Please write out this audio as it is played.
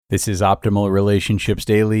This is Optimal Relationships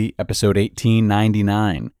Daily, episode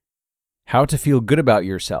 1899. How to Feel Good About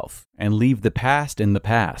Yourself and Leave the Past in the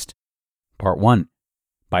Past. Part 1,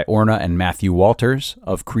 by Orna and Matthew Walters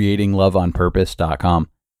of CreatingLoveOnPurpose.com.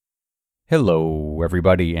 Hello,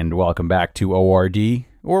 everybody, and welcome back to ORD,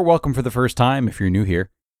 or welcome for the first time if you're new here.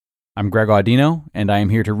 I'm Greg Audino, and I am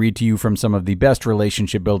here to read to you from some of the best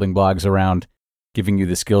relationship building blogs around, giving you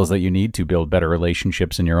the skills that you need to build better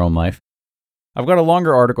relationships in your own life. I've got a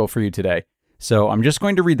longer article for you today, so I'm just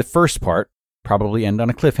going to read the first part, probably end on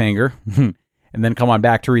a cliffhanger, and then come on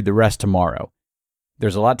back to read the rest tomorrow.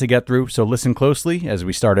 There's a lot to get through, so listen closely as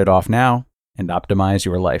we start it off now and optimize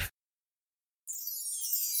your life.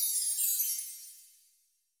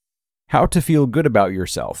 How to Feel Good About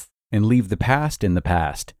Yourself and Leave the Past in the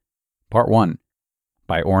Past. Part 1,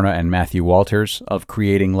 by Orna and Matthew Walters of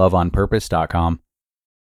CreatingLoveOnPurpose.com.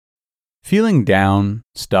 Feeling down,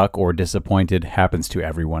 stuck, or disappointed happens to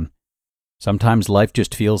everyone. Sometimes life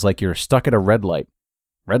just feels like you're stuck at a red light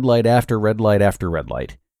after red light after red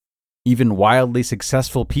light. Even wildly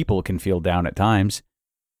successful people can feel down at times.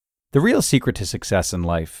 The real secret to success in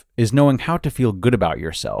life is knowing how to feel good about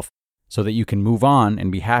yourself so that you can move on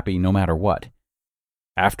and be happy no matter what.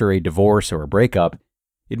 After a divorce or a breakup,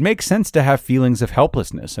 it makes sense to have feelings of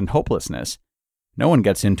helplessness and hopelessness. No one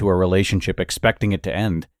gets into a relationship expecting it to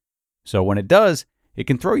end. So when it does, it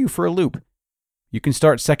can throw you for a loop. You can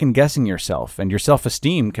start second-guessing yourself, and your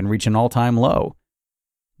self-esteem can reach an all-time low.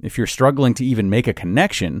 If you're struggling to even make a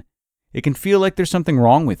connection, it can feel like there's something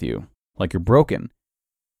wrong with you, like you're broken.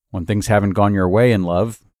 When things haven't gone your way in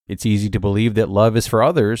love, it's easy to believe that love is for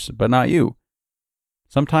others, but not you.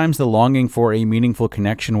 Sometimes the longing for a meaningful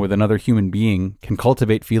connection with another human being can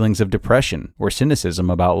cultivate feelings of depression or cynicism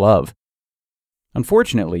about love.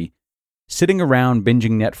 Unfortunately, sitting around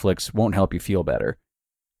binging Netflix won't help you feel better.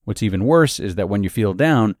 What's even worse is that when you feel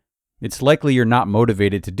down, it's likely you're not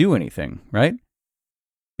motivated to do anything, right?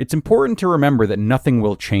 It's important to remember that nothing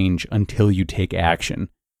will change until you take action.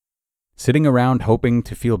 Sitting around hoping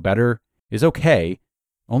to feel better is okay,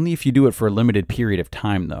 only if you do it for a limited period of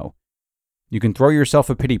time, though. You can throw yourself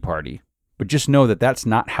a pity party, but just know that that's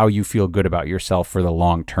not how you feel good about yourself for the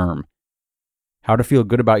long term. How to feel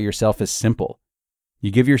good about yourself is simple. You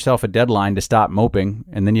give yourself a deadline to stop moping,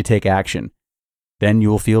 and then you take action. Then you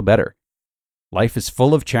will feel better. Life is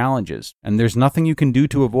full of challenges, and there's nothing you can do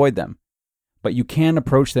to avoid them. But you can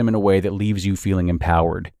approach them in a way that leaves you feeling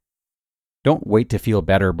empowered. Don't wait to feel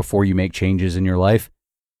better before you make changes in your life.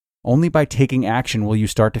 Only by taking action will you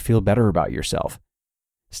start to feel better about yourself.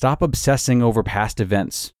 Stop obsessing over past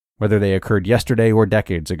events, whether they occurred yesterday or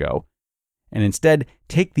decades ago, and instead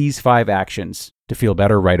take these 5 actions to feel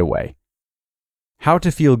better right away. How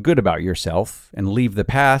to feel good about yourself and leave the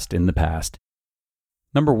past in the past.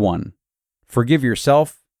 Number 1, forgive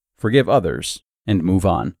yourself, forgive others, and move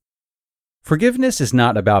on. Forgiveness is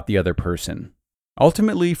not about the other person.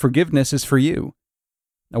 Ultimately, forgiveness is for you.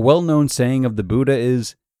 A well-known saying of the Buddha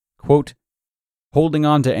is, quote, "Holding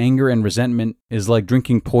on to anger and resentment is like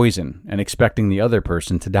drinking poison and expecting the other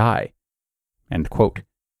person to die." End quote.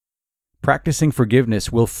 Practicing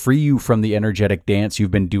forgiveness will free you from the energetic dance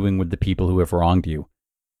you've been doing with the people who have wronged you.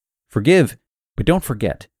 Forgive, but don't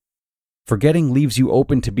forget. Forgetting leaves you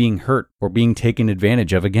open to being hurt or being taken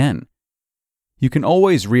advantage of again. You can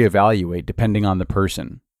always reevaluate depending on the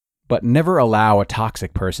person, but never allow a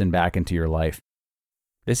toxic person back into your life.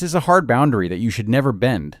 This is a hard boundary that you should never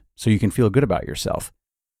bend so you can feel good about yourself.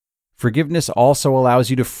 Forgiveness also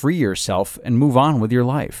allows you to free yourself and move on with your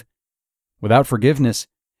life. Without forgiveness,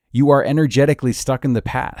 you are energetically stuck in the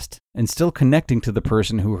past and still connecting to the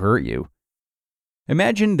person who hurt you.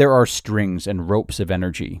 Imagine there are strings and ropes of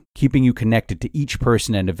energy keeping you connected to each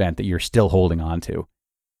person and event that you're still holding on to.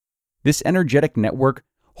 This energetic network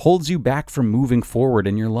holds you back from moving forward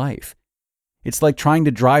in your life. It's like trying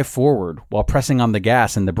to drive forward while pressing on the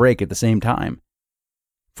gas and the brake at the same time.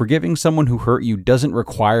 Forgiving someone who hurt you doesn't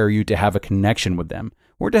require you to have a connection with them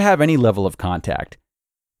or to have any level of contact.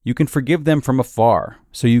 You can forgive them from afar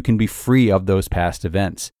so you can be free of those past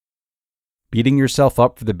events. Beating yourself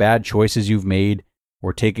up for the bad choices you've made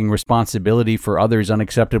or taking responsibility for others'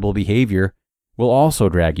 unacceptable behavior will also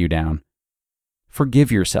drag you down.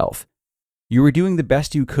 Forgive yourself. You were doing the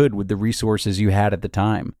best you could with the resources you had at the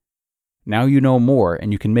time. Now you know more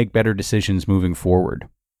and you can make better decisions moving forward.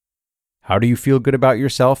 How do you feel good about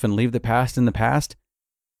yourself and leave the past in the past?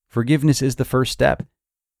 Forgiveness is the first step.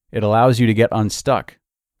 It allows you to get unstuck,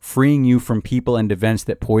 freeing you from people and events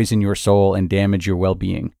that poison your soul and damage your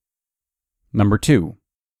well-being. Number 2,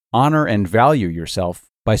 honor and value yourself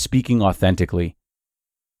by speaking authentically.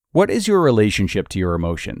 What is your relationship to your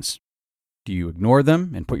emotions? Do you ignore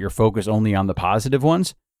them and put your focus only on the positive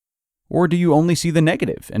ones? Or do you only see the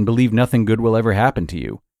negative and believe nothing good will ever happen to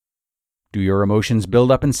you? Do your emotions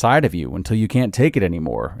build up inside of you until you can't take it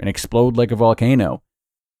anymore and explode like a volcano?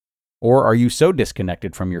 Or are you so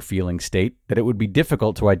disconnected from your feeling state that it would be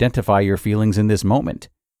difficult to identify your feelings in this moment?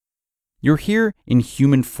 You're here in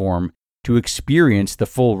human form to experience the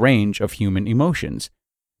full range of human emotions,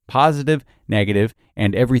 positive, negative,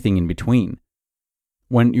 and everything in between.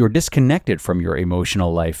 When you're disconnected from your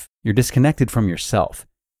emotional life, you're disconnected from yourself.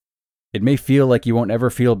 It may feel like you won't ever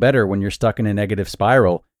feel better when you're stuck in a negative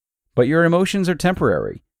spiral, but your emotions are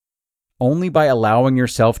temporary. Only by allowing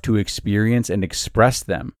yourself to experience and express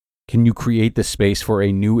them can you create the space for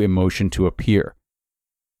a new emotion to appear.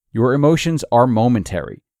 Your emotions are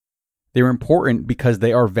momentary. They're important because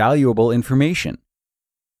they are valuable information.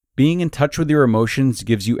 Being in touch with your emotions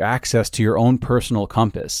gives you access to your own personal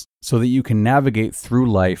compass so that you can navigate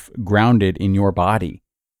through life grounded in your body.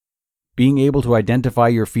 Being able to identify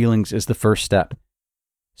your feelings is the first step.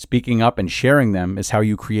 Speaking up and sharing them is how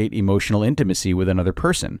you create emotional intimacy with another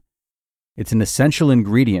person. It's an essential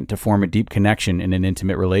ingredient to form a deep connection in an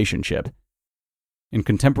intimate relationship. In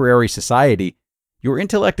contemporary society, your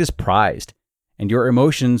intellect is prized, and your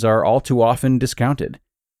emotions are all too often discounted.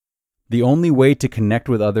 The only way to connect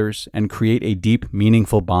with others and create a deep,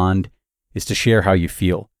 meaningful bond is to share how you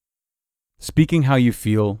feel. Speaking how you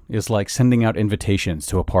feel is like sending out invitations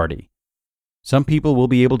to a party. Some people will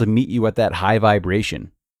be able to meet you at that high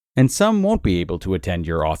vibration, and some won't be able to attend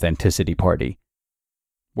your authenticity party.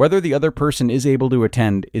 Whether the other person is able to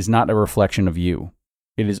attend is not a reflection of you.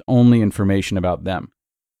 It is only information about them.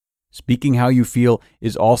 Speaking how you feel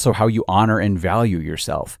is also how you honor and value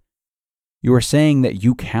yourself. You are saying that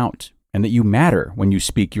you count and that you matter when you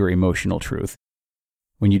speak your emotional truth.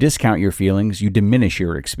 When you discount your feelings, you diminish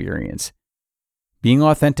your experience. Being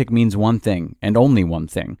authentic means one thing and only one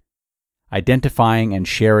thing: identifying and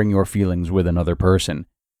sharing your feelings with another person.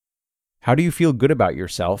 How do you feel good about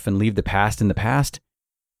yourself and leave the past in the past?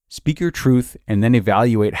 Speak your truth and then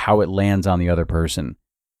evaluate how it lands on the other person.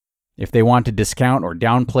 If they want to discount or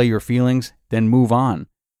downplay your feelings, then move on.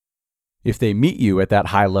 If they meet you at that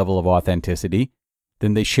high level of authenticity,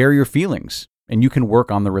 then they share your feelings and you can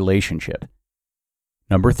work on the relationship.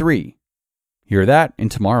 Number 3. Hear that in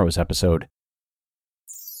tomorrow's episode.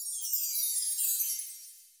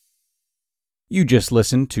 You just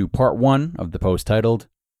listened to part 1 of the post titled,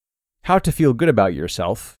 How to Feel Good About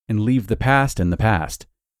Yourself and Leave the Past in the Past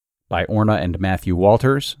by Orna and Matthew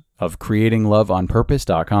Walters of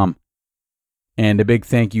creatingloveonpurpose.com. And a big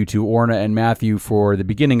thank you to Orna and Matthew for the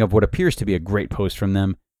beginning of what appears to be a great post from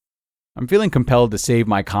them. I'm feeling compelled to save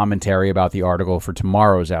my commentary about the article for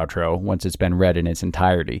tomorrow's outro once it's been read in its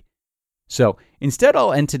entirety. So instead,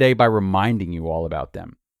 I'll end today by reminding you all about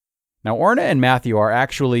them. Now, Orna and Matthew are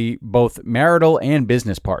actually both marital and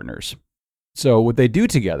business partners. So what they do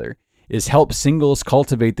together is help singles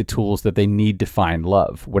cultivate the tools that they need to find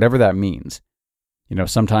love, whatever that means.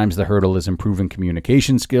 Sometimes the hurdle is improving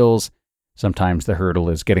communication skills. Sometimes the hurdle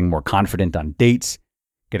is getting more confident on dates,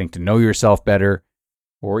 getting to know yourself better,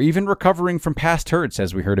 or even recovering from past hurts,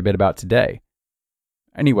 as we heard a bit about today.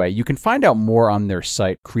 Anyway, you can find out more on their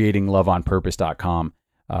site, creatingloveonpurpose.com,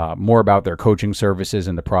 more about their coaching services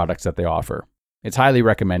and the products that they offer. It's highly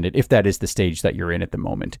recommended if that is the stage that you're in at the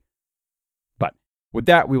moment. But with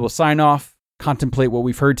that, we will sign off, contemplate what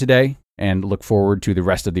we've heard today, and look forward to the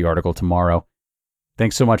rest of the article tomorrow.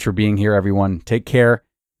 Thanks so much for being here, everyone. Take care,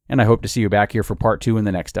 and I hope to see you back here for part 2 in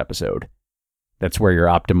the next episode. That's where your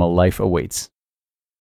optimal life awaits.